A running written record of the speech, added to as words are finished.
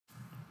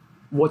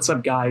What's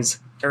up, guys?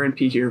 Aaron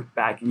P here,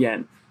 back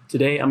again.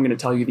 Today I'm going to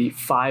tell you the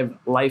 5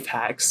 life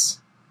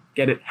hacks,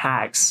 get it,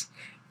 hacks,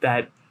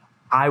 that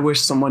I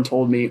wish someone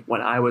told me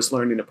when I was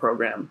learning to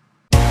program.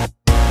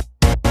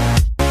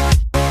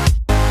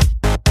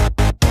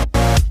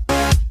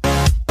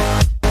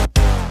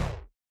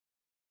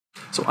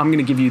 So I'm going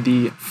to give you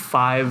the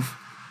 5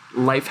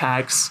 life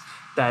hacks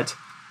that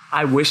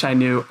I wish I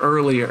knew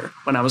earlier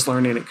when I was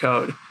learning to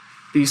code.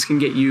 These can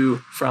get you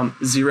from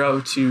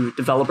 0 to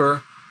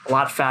developer a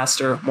lot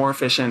faster, more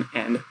efficient,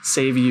 and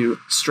save you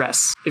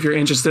stress. If you're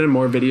interested in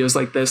more videos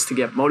like this to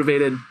get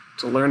motivated,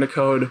 to learn to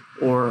code,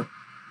 or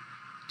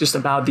just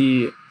about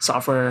the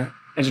software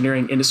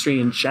engineering industry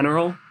in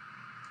general,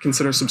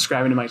 consider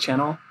subscribing to my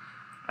channel.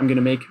 I'm going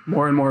to make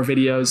more and more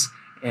videos,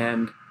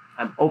 and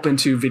I'm open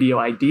to video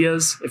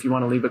ideas. If you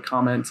want to leave a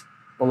comment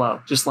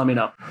below, just let me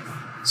know.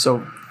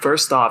 So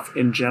first off,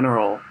 in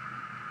general,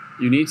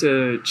 you need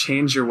to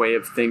change your way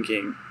of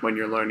thinking when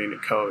you're learning to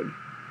code.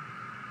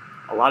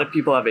 A lot of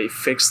people have a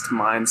fixed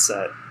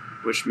mindset,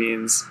 which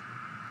means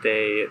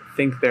they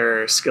think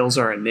their skills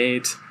are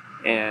innate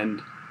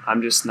and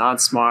I'm just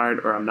not smart,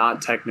 or I'm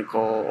not technical,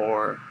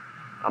 or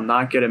I'm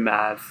not good at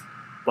math.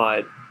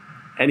 But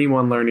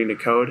anyone learning to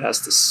code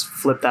has to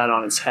flip that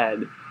on its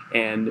head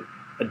and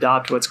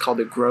adopt what's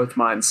called a growth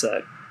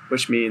mindset,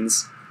 which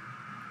means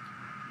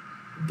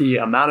the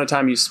amount of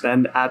time you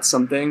spend at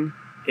something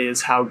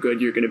is how good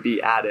you're going to be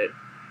at it.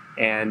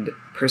 And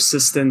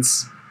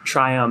persistence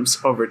triumphs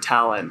over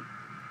talent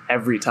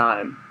every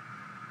time.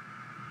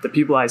 The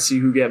people I see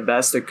who get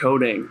best at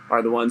coding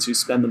are the ones who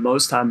spend the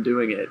most time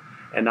doing it,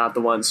 and not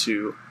the ones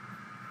who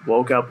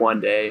woke up one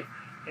day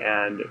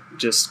and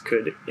just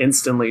could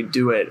instantly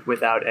do it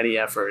without any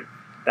effort.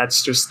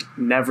 That's just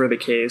never the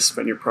case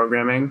when you're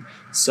programming.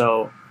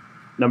 So,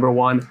 number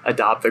 1,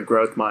 adopt the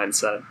growth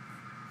mindset.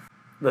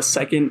 The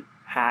second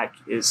hack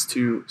is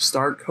to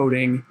start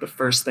coding the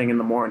first thing in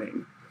the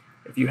morning.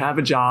 If you have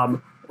a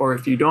job, or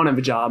if you don't have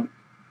a job,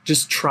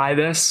 just try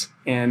this,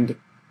 and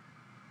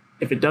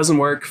if it doesn't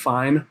work,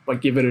 fine,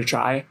 but give it a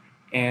try.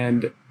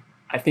 And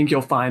I think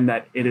you'll find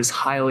that it is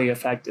highly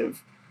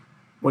effective.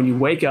 When you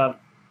wake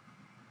up,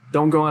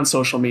 don't go on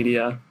social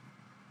media.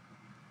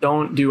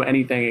 Don't do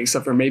anything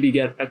except for maybe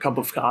get a cup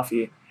of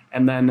coffee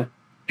and then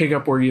pick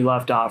up where you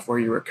left off, where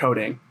you were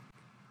coding.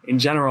 In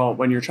general,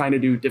 when you're trying to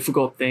do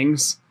difficult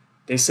things,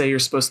 they say you're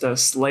supposed to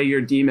slay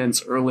your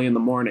demons early in the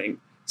morning.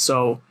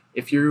 So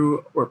if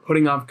you were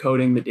putting off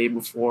coding the day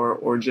before,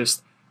 or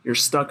just you're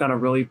stuck on a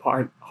really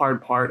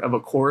hard part of a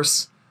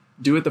course,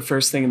 do it the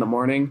first thing in the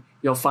morning.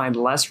 You'll find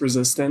less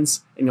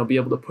resistance, and you'll be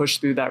able to push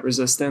through that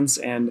resistance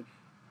and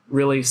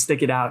really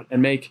stick it out and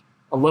make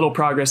a little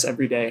progress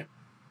every day.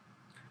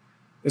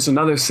 There's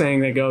another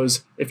saying that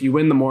goes, if you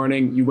win the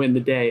morning, you win the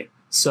day.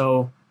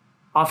 So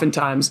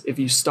oftentimes, if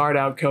you start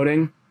out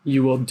coding,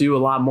 you will do a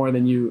lot more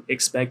than you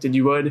expected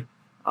you would.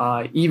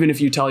 Even if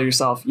you tell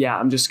yourself, yeah,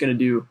 I'm just going to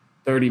do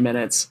 30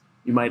 minutes,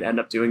 you might end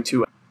up doing 2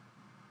 hours.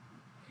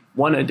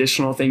 One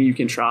additional thing you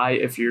can try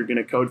if you're going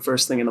to code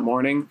first thing in the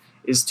morning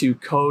is to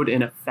code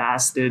in a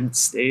fasted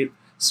state.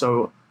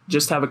 So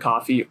just have a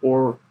coffee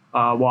or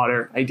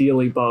water,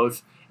 ideally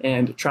both,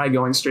 and try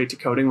going straight to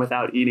coding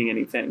without eating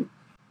anything.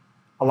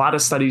 A lot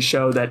of studies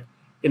show that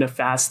in a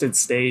fasted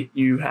state,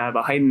 you have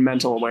a heightened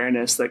mental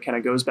awareness that kind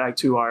of goes back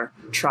to our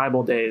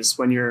tribal days.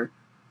 When you're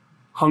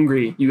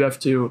hungry, you have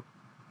to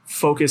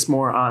focus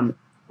more on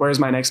where's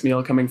my next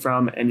meal coming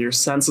from, and your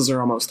senses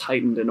are almost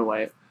heightened in a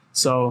way.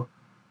 So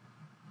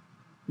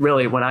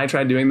really, when I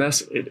tried doing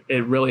this,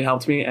 it really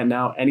helped me. And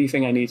now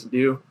anything I need to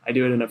do, I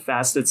do it in a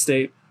fasted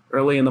state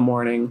early in the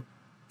morning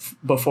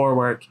before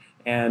work.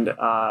 And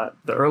the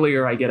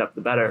earlier I get up,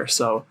 the better.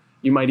 So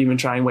you might even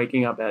try and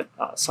waking up at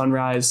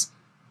sunrise,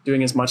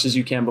 doing as much as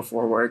you can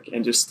before work,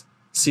 and just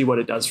see what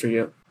it does for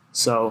you.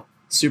 So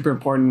super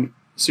important,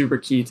 super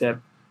key tip,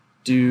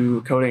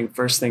 do coding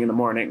first thing in the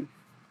morning.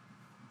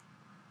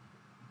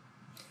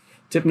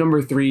 Tip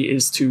number 3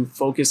 is to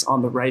focus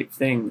on the right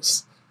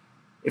things.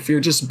 If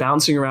you're just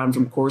bouncing around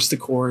from course to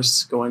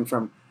course, going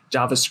from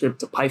JavaScript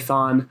to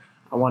Python,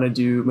 I want to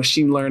do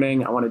machine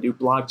learning, I want to do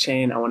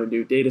blockchain, I want to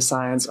do data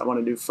science, I want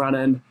to do front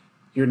end,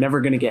 you're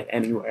never going to get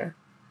anywhere.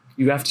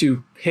 You have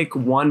to pick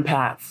one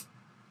path.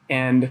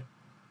 And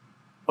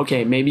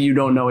okay, maybe you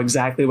don't know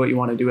exactly what you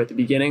want to do at the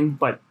beginning,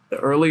 but the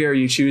earlier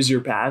you choose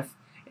your path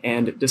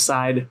and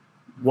decide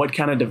what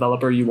kind of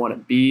developer you want to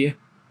be,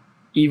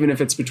 even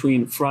if it's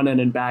between front end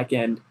and back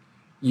end,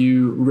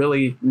 you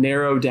really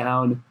narrow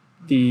down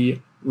the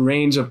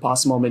range of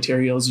possible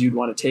materials you'd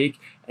want to take,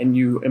 and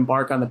you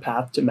embark on the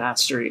path to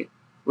mastery,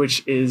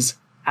 which is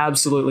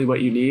absolutely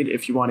what you need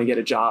if you want to get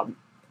a job.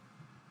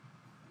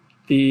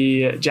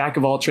 The jack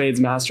of all trades,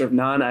 master of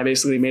none, I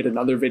basically made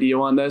another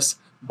video on this,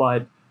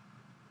 but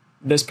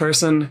this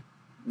person,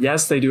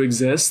 yes, they do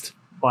exist,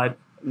 but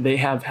they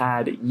have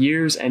had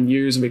years and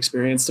years of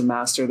experience to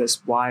master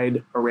this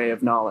wide array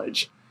of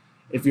knowledge.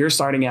 If you're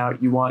starting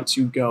out, you want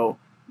to go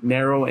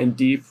narrow and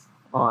deep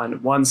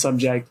on one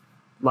subject,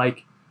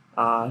 like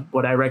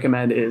what I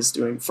recommend is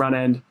doing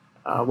front-end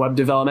web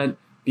development,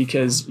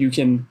 because you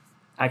can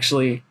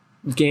actually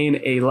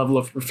gain a level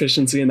of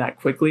proficiency in that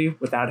quickly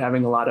without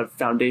having a lot of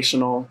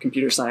foundational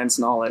computer science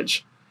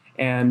knowledge.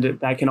 And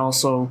that can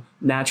also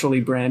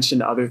naturally branch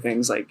into other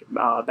things like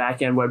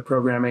back-end web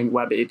programming,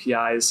 web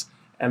APIs,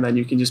 and then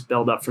you can just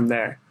build up from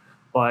there.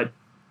 But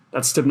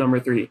that's tip number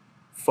 3,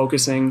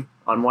 focusing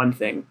on one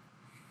thing.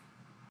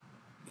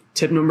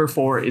 Tip number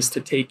 4 is to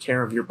take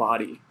care of your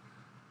body.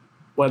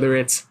 Whether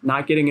it's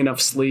not getting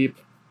enough sleep,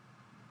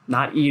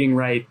 not eating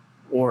right,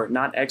 or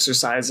not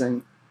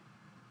exercising,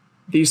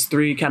 these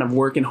 3 kind of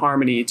work in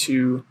harmony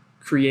to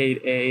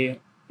create a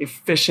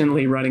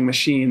efficiently running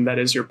machine that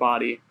is your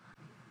body.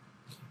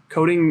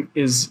 Coding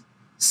is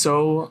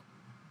so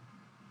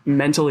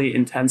mentally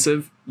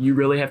intensive. You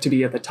really have to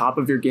be at the top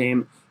of your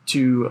game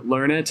to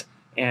learn it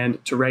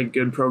and to write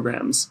good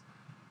programs.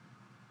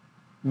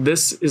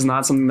 This is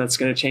not something that's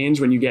going to change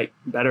when you get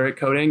better at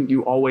coding.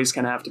 You always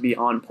kind of have to be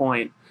on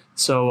point.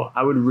 So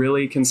I would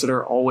really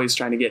consider always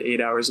trying to get 8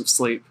 hours of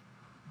sleep.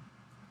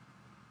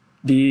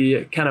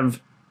 The kind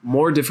of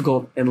more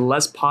difficult and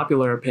less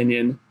popular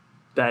opinion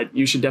that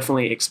you should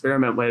definitely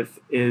experiment with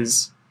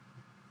is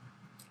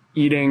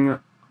eating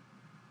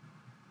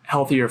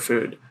healthier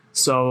food.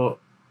 So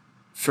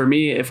for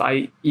me, if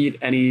I eat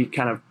any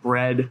kind of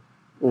bread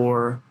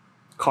or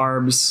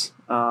carbs,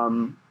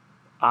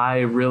 I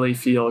really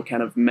feel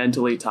kind of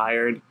mentally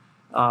tired.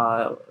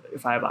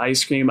 If I have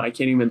ice cream, I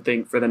can't even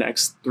think for the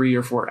next 3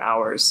 or 4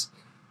 hours.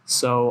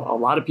 So a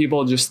lot of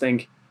people just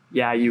think,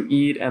 yeah, you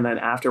eat and then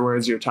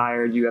afterwards you're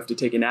tired, you have to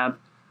take a nap.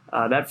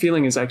 That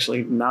feeling is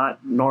actually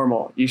not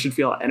normal. You should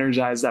feel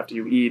energized after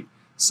you eat.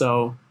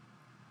 So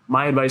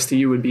my advice to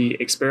you would be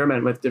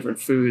experiment with different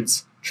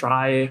foods.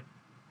 Try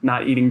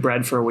not eating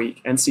bread for a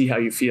week and see how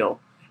you feel.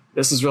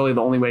 This is really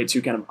the only way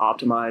to kind of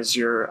optimize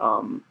your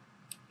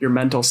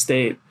mental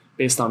state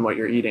based on what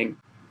you're eating.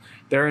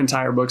 There are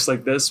entire books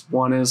like this.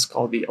 One is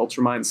called The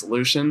Ultramind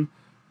Solution,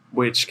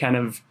 which kind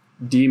of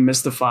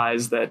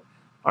demystifies that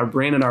our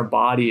brain and our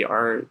body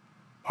are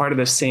part of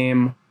the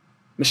same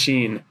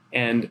machine,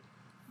 and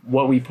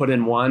what we put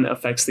in one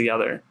affects the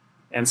other,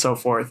 and so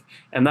forth.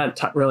 And that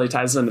really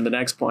ties into the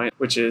next point,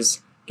 which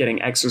is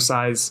getting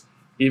exercise,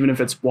 even if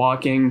it's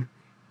walking,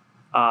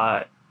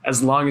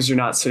 as long as you're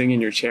not sitting in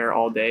your chair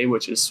all day,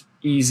 which is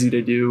easy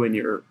to do when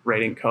you're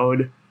writing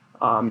code.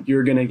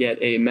 You're going to get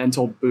a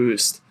mental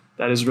boost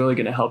that is really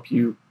going to help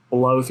you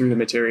blow through the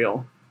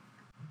material.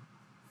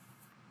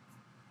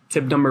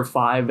 Tip number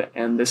 5,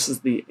 and this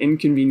is the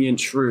inconvenient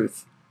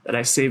truth that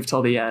I saved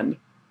till the end,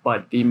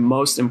 but the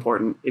most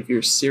important if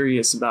you're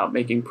serious about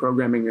making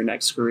programming your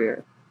next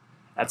career.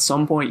 At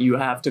some point, you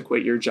have to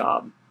quit your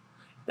job.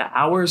 The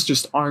hours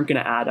just aren't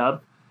going to add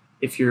up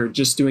if you're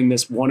just doing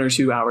this 1 or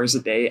 2 hours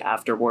a day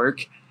after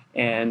work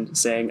and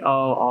saying,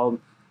 oh, I'll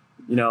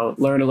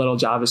learn a little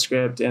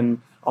JavaScript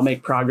and I'll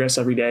make progress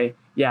every day.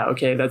 Yeah,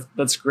 okay,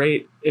 that's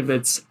great if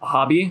it's a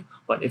hobby,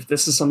 but if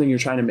this is something you're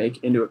trying to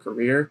make into a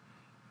career,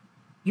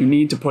 you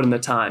need to put in the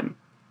time.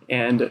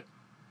 And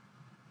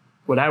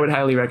what I would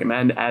highly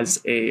recommend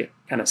as a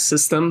kind of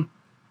system,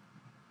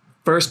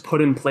 first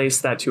put in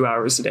place that 2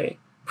 hours a day.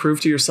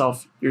 Prove to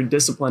yourself you're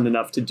disciplined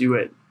enough to do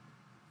it.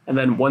 And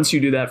then once you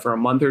do that for a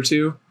month or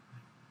two,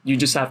 you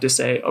just have to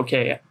say,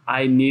 okay,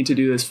 I need to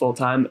do this full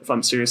time if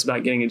I'm serious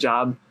about getting a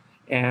job.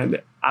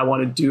 And I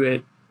want to do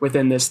it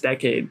within this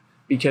decade,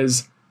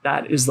 because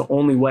that is the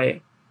only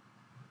way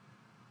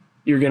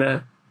you're going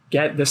to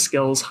get the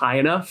skills high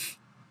enough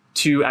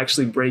to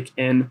actually break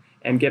in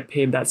and get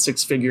paid that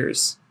 6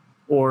 figures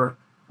or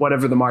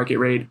whatever the market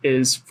rate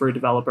is for a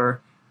developer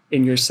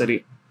in your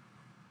city.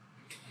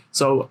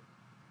 So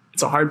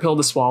it's a hard pill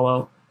to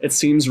swallow. It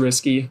seems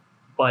risky,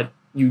 but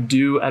you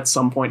do at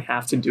some point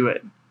have to do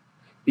it,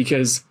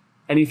 because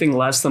anything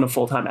less than a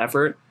full-time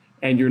effort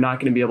and you're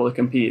not going to be able to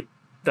compete.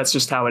 That's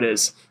just how it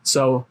is.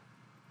 So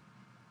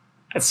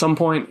at some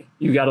point,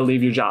 you got to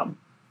leave your job.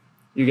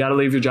 You got to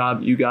leave your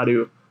job. You got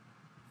to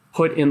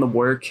put in the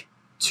work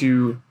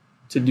to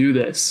do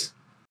this.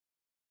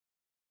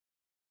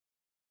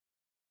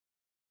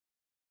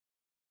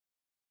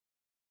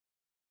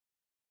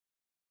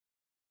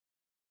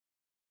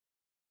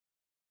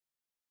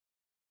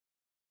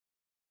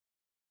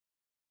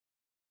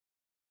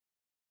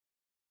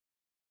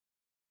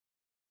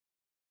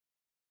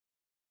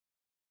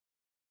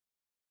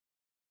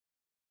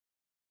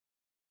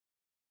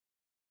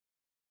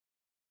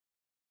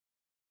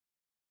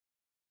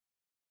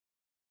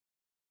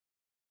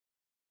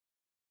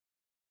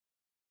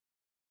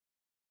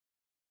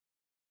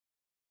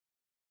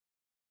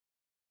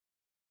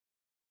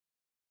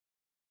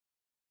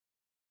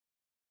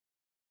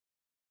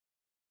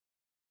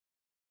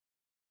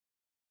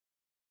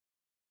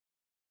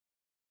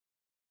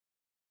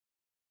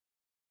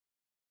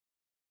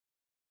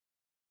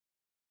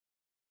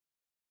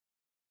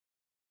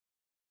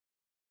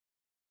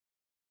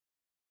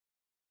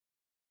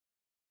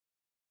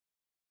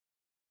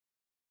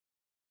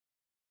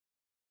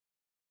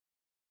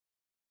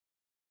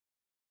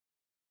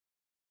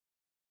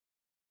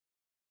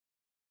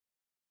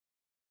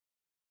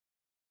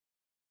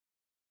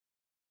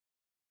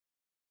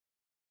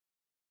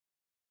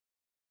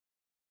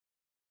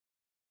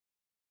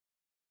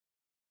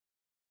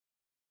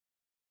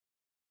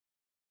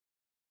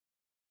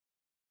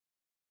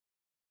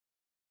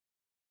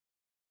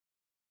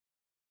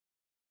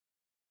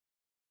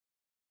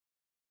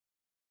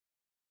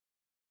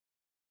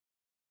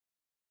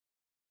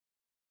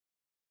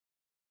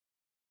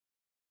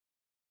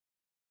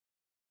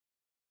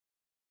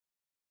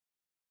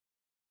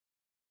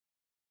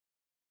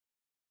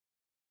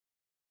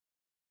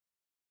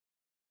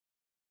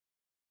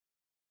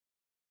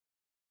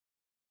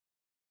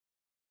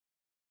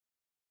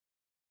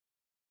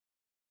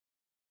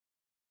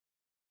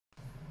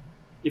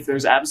 if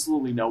there's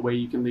absolutely no way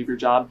you can leave your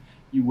job,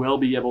 you will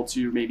be able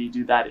to maybe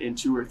do that in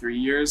 2 or 3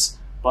 years.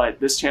 But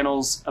this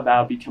channel's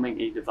about becoming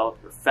a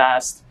developer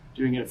fast,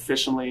 doing it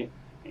efficiently,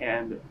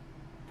 and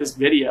this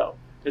video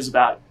is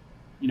about,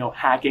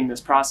 hacking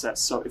this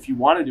process. So if you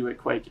want to do it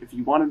quick, if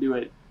you want to do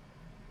it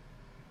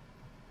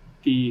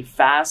the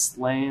fast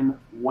lane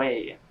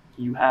way,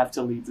 you have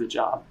to leave the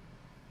job.